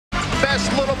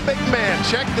best little big man.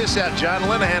 Check this out. John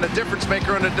Linehan, a difference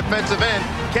maker on the defensive end.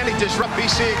 Can he disrupt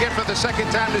BC again for the second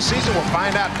time this season? We'll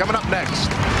find out coming up next.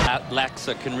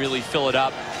 Lexa can really fill it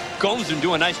up. Gomes can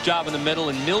do a nice job in the middle,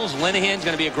 and Mills Linehan's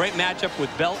going to be a great matchup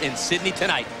with Bell and Sidney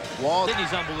tonight.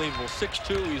 Sidney's unbelievable.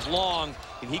 6'2", he's long,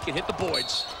 and he can hit the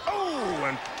boards. Oh,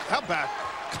 and how about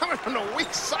coming from the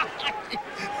weak side?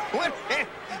 Linehan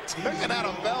took it out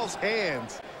of Bell's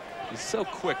hands. He's so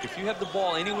quick. If you have the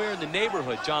ball anywhere in the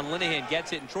neighborhood, John Linehan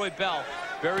gets it, and Troy Bell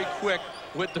very quick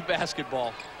with the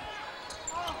basketball.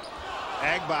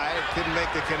 Agbai couldn't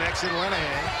make the connection.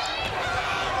 Linehan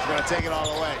is going to take it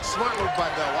all the way. Smart move by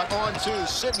Bell. On to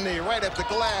Sidney right at the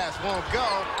glass. Won't go.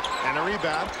 And a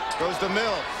rebound goes to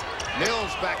Mills.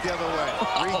 Mills back the other way.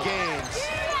 3 games.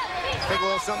 Take a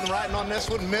little something riding on this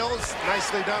one. Mills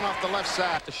nicely done off the left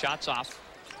side. The shot's off.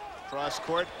 Cross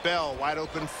court. Bell wide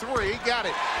open 3. Got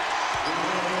it.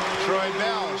 Troy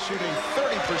Bell shooting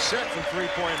 30% from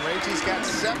three-point range. He's got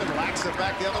 7. Laxa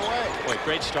back the other way. Boy,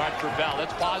 great start for Bell.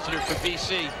 That's positive for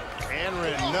BC.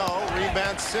 Hanron, no.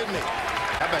 Rebound Sidney.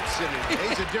 How about Sidney?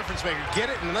 He's a difference maker. Get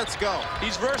it and let's go.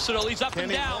 He's versatile. He's up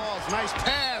Kenny and down. Balls. Nice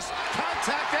pass.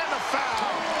 Contact and a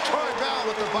foul. Troy Bell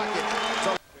with the bucket.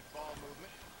 So good ball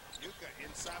movement. Yuka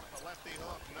inside with the lefty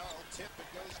hook. No. Tip. It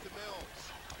goes to Mills.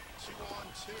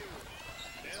 2-on-2.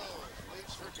 Mills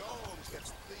leaves for Gomes.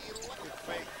 Gets the good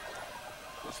fake.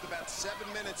 Just about 7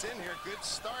 minutes in here. Good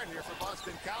start here for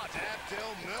Boston College.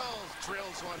 Abdul Mills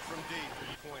drills one from deep.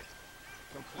 Point.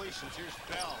 Completions. Here's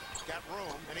Bell. Got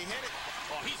room, and he hit it.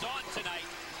 Oh, he's on tonight.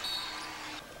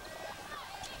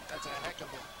 That's a heck of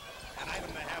an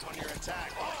item to have on your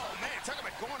attack. Oh, man. Talk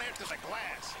about going after the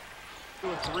glass.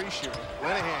 2-3 shooting.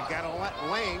 Linehan got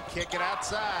a lane. Kick it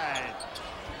outside.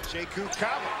 Sheku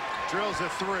Kaba drills a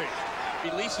 3.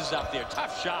 Releases up there.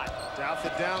 Tough shot. Doubt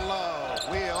it down low.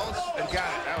 Wheels and got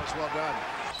it. That was well done.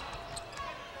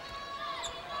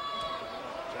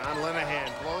 John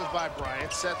Linehan blows by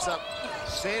Bryant. Sets up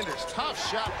Sanders. Tough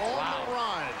shot on the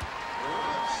run.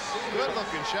 Good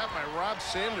looking shot by Rob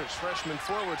Sanders, freshman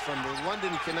forward from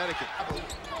London, Connecticut.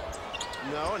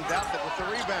 No, and Douthit with the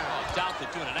rebound. Oh,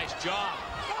 Douthit doing a nice job.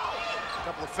 A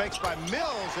couple of fakes by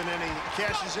Mills, and then he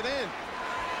cashes it in.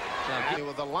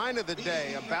 Well, the line of the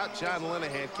day about John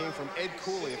Linehan came from Ed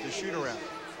Cooley at the shoot-around.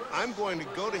 I'm going to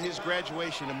go to his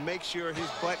graduation and make sure his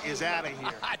butt is out of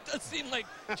here. It does seem like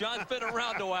John's been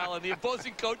around a while, and the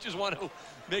opposing coaches want to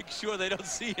make sure they don't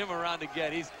see him around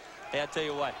again. Hey, I'll tell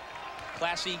you what,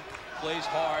 classy, plays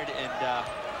hard, and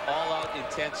all-out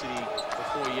intensity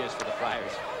for 4 years for the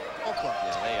Friars.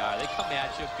 Yeah, they are. They come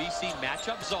at you. BC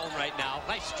matchup zone right now.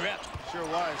 Nice strip. Sure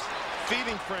was.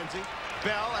 Feeding frenzy.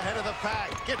 Bell ahead of the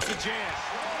pack. Gets the jam.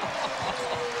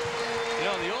 You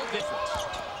know, the old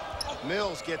difference.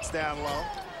 Mills gets down low.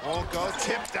 Won't go.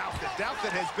 Tipped Douthit.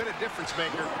 Douthit has been a difference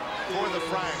maker for the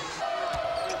Friars.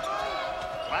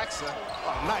 Laxa.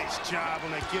 Oh, nice job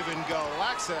on a give and go.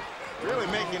 Laxa really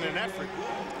making an effort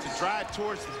to drive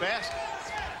towards the basket.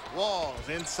 Walls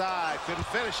inside. Couldn't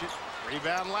finish it.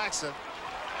 Rebound Laxa.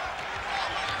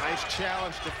 Nice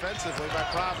challenge defensively by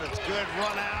Providence. Good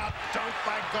run out. Dunk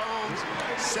by Gomes.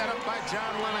 Set up by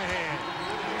John Linehan.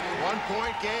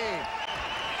 1-point game.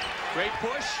 Great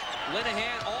push.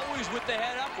 Linehan always with the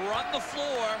head up. Run the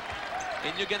floor.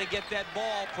 And you're going to get that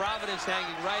ball. Providence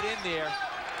hanging right in there.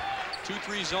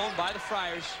 2-3 zone by the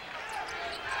Friars.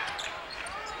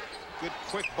 Good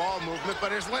quick ball movement.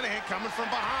 But here's Linehan coming from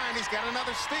behind. He's got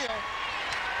another steal.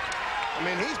 I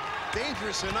mean, he's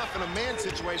dangerous enough in a man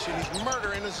situation. He's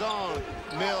murdering his zone.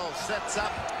 Mills sets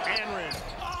up. Hanron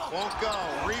won't go.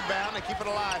 Rebound and keep it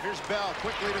alive. Here's Bell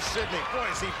quickly to Sidney. Boy,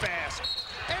 is he fast.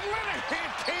 And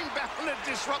Linehan came back to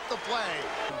disrupt the play.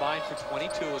 Combined for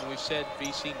 22, and we've said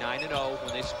BC 9-0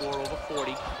 when they score over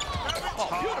 40. Oh,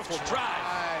 beautiful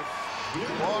drive.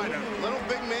 Boy, the little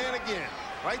big man again.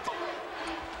 Right there.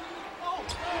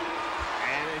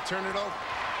 And they turn it over.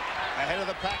 Ahead of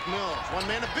the pack, Mills. One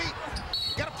man to beat.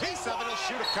 Got a piece of it. He'll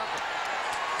shoot a couple.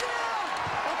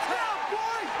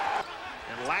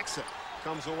 And Laxa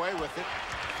comes away with it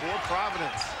for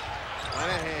Providence.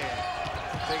 Linehan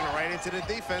taking it right into the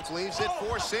defense. Leaves it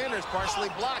for Sanders. Partially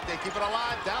blocked. They keep it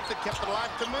alive. Douthit kept it alive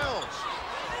to Mills.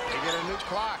 They get a new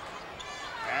clock.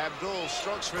 Abdul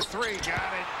strokes for 3.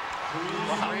 Got it.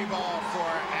 Free ball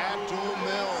for Abdul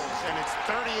Mills. And it's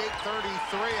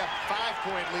 38-33. A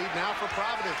 5-point lead now for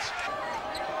Providence.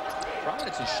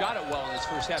 Providence has shot it well in this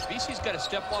first half. BC's got to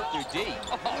step up their D.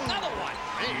 Oh, another one.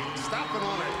 Man, stopping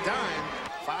on a dime.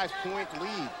 5-point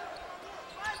lead.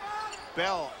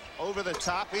 Bell over the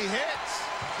top. He hits.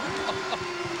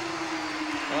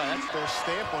 Well, that's their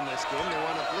stamp on this game. They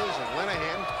want to lose it.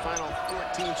 Linehan, final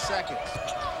 14 seconds.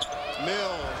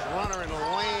 Mills, runner in the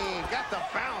lane, got the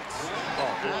bounce.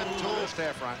 Abdul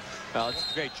staff run. Well, it's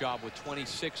a great job with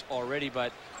 26 already,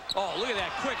 but oh, look at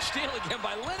that quick steal again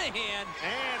by Linehan.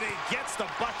 And he gets the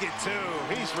bucket, too.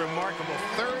 He's remarkable.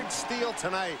 Third steal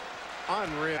tonight.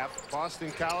 Unreal.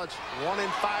 Boston College 1-5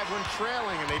 when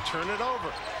trailing, and they turn it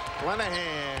over.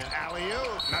 Linehan,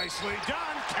 alley-oop. Nicely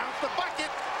done. Count the bucket.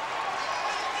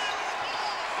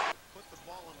 Put the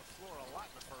ball on the floor a lot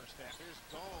in the first half. Here's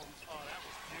Gomes. Oh, that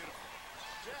was beautiful.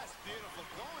 Just beautiful.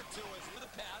 Going to his little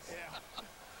pass. Yeah.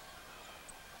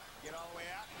 Get all the way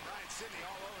out. Ryan Sidney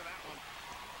all over that one.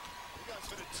 He goes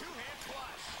for the two-hand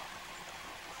flush.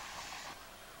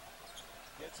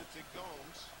 Gets it to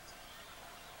Gomes.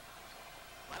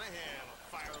 Linehan will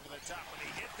fire over the top when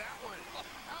he hit that one.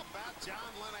 How about John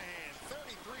Linehan?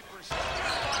 33%.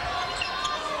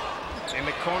 In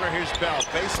the corner, here's Bell.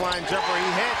 Baseline jumper, he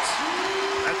hits.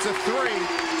 That's a three.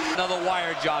 Another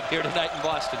wire job here tonight in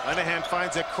Boston. Linehan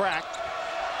finds a crack.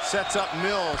 Sets up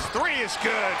Mills. Three is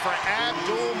good for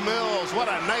Abdul Mills. What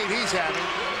a night he's having.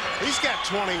 He's got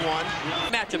 21.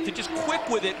 Matchup, they're just quick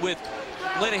with it with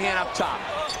Linehan up top.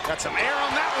 Got some air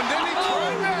on that one, didn't he?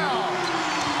 Troy Bell.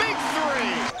 Big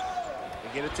three.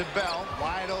 They get it to Bell.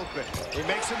 Wide open. He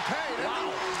makes him pay. Wow.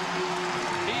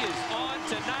 He is on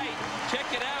tonight. Check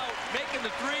it out. Making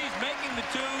the threes, making the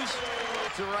twos.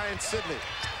 To Ryan Sidney.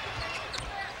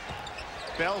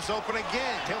 Bell's open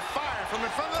again. He'll fire from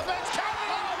in front of the bench.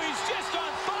 Oh, he's just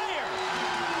on fire.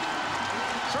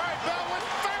 Troy Bell with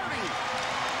 30.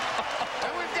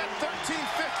 And we've got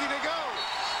 13:50 to go.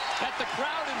 Got the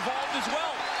crowd involved as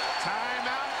well.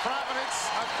 Timeout,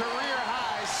 Providence. A career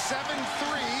high. 7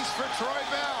 threes for Troy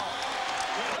Bell.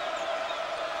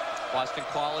 Boston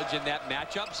College in that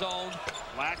matchup zone.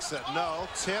 Laxa, no.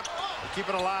 Tip. Keep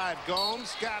it alive.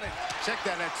 Gomes got it. Check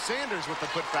that. That's Sanders with the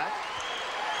putback.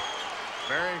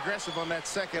 Very aggressive on that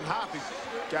second hop. He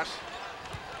got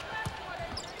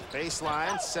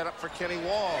baseline set up for Kenny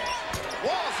Walls.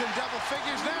 Walls in double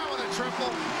figures now with a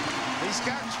triple. He's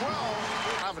got 12.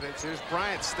 Providence. Here's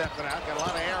Bryant stepping out. Got a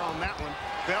lot of air on that one.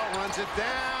 Bell runs it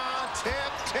down.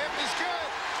 Tip. Tip is good.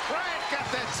 Bryant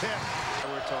got that tip.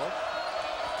 We're told.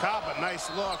 Cobb, a nice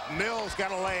look. Mills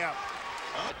got a layup.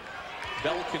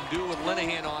 Bell can do with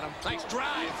Linehan on him. Nice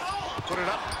drive. Put it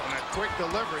up on a quick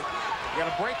delivery. You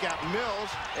got a breakout. Mills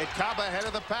and Kaba ahead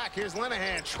of the pack. Here's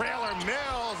Linehan. Trailer.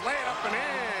 Mills. Lay it up and in.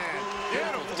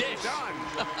 Beautiful dish. Done.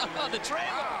 The trailer.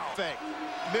 Wow. Fake.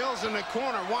 Mills in the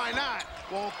corner. Why not?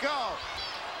 Won't go.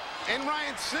 And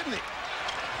Ryan Sidney.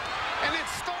 And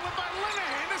it's stolen by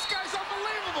Linehan. This guy's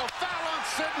unbelievable. Foul on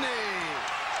Sidney.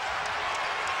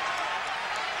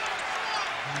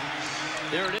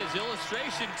 There it is,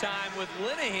 illustration time with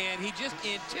Linehan. He just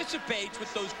anticipates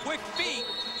with those quick feet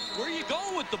where you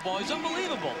go with the ball. He's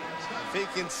unbelievable. If he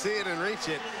can see it and reach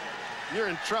it, you're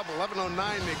in trouble.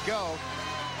 11:09 to go.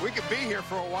 We could be here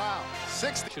for a while.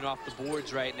 60 off the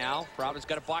boards right now. Providence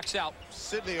got a box out.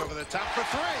 Sidney over the top for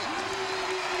three.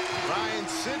 Ryan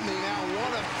Sidney now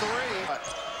 1 of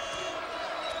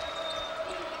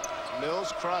 3.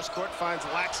 Mills cross court finds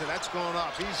Laxa. That's going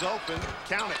up. He's open.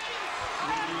 Count it.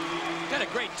 Got a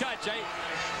great touch.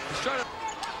 Started.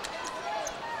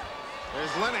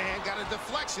 There's Linehan, got a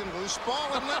deflection. Loose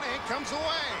ball, and Linehan comes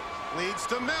away. Leads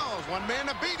to Mills. One man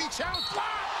to beat. He challenged. Block!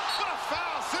 What a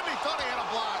foul. Sidney thought he had a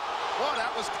block. Whoa, that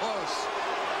was close.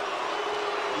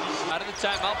 Out of the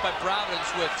timeout by Providence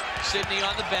with Sidney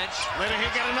on the bench. Linehan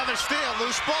got another steal.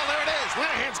 Loose ball. There it is.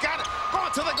 Linehan's got it.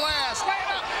 Going to the glass. Lay it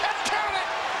up and count it.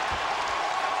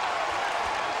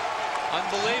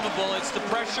 Unbelievable. It's the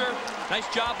pressure. Nice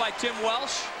job by Tim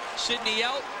Welsh. Sidney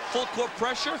out. Full court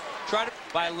pressure. Tried it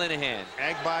by Linehan.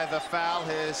 Agbai the foul,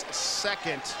 his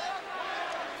second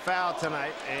foul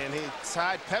tonight. And he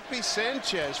tied Pepe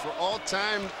Sanchez for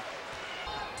all-time.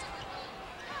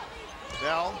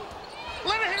 Bell.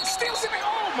 Linehan steals it.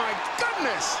 Oh, my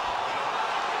goodness.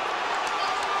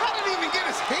 How did he even get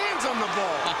his hands on the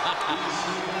ball?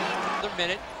 Another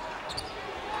minute.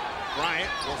 Bryant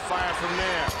will fire from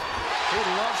there. He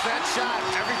loves that shot.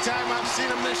 Every time I've seen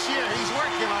him this year, he's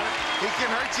working on it. He can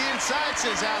hurt you inside,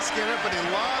 says Al Skinner, but he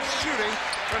loves shooting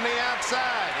from the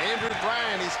outside. Andrew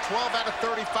Bryant, he's 12 out of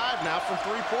 35 now from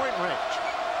three-point range.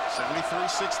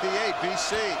 73-68,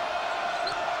 BC.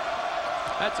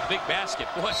 That's a big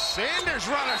basket. Boy. Sanders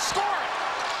runner, score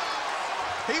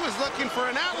it! He was looking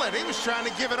for an outlet. He was trying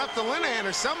to give it up to Linehan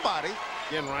or somebody.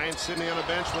 Again, Ryan Sidney on the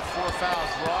bench with 4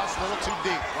 fouls. Ross, a little too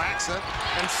deep. Laxa,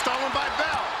 and stolen by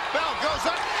Bell. Bell goes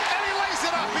up, and he lays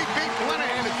it up. He beat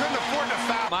Linehan, who couldn't afford to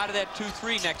foul. Out of that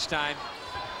 2-3 next time.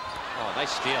 Oh,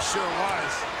 nice steal. Sure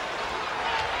was.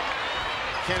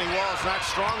 Kenny Walls not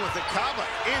strong with the Kaba.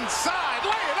 Inside,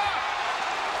 lay it up.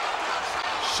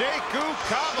 Sheku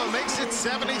Kaba makes it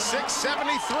 76-73.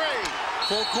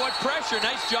 Full court pressure.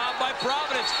 Nice job by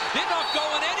Providence. They're not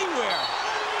going anywhere.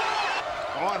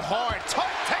 On hard.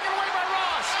 Taken away by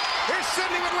Ross. Here's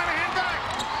Sidney with Linehan back.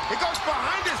 He goes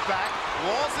behind his back.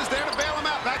 Walls is there to bail him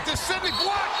out. Back to Sidney.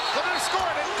 Blocked. They're going to score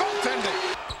it. And goaltending.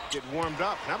 Get warmed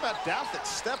up. How about Douthit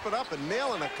stepping up and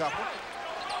nailing a couple?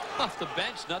 Off the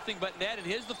bench, nothing but net. And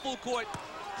here's the full court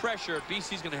pressure.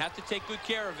 BC's going to have to take good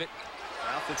care of it.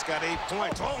 Douthit's got 8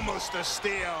 points. Almost a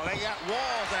steal. They got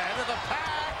Walls ahead of the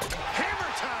pack.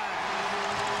 Hammer time.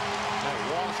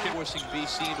 Walls forcing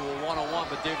BC into a one-on-one,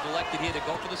 but they've elected here to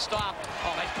go for the stop.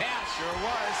 Oh, that pass. Sure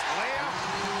was. Layup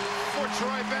for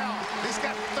Troy Bell. He's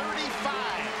got 35.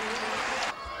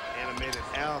 Animated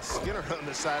Al Skinner on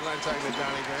the sideline talking to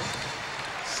Donnie Gray.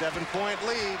 7-point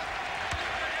lead.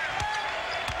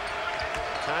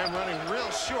 Time running real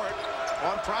short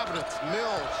on Providence.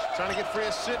 Mills trying to get free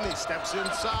of Sidney. Steps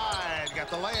inside. Got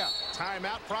the layup.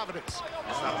 Timeout Providence.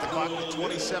 Stop the clock with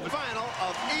 27. Final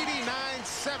of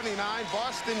 89-79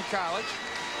 Boston College.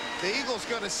 The Eagles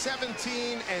go to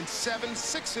 17-7,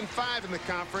 6-5 in the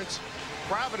conference.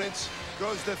 Providence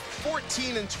goes to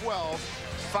 14-12,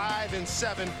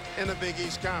 5-7 in the Big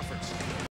East Conference.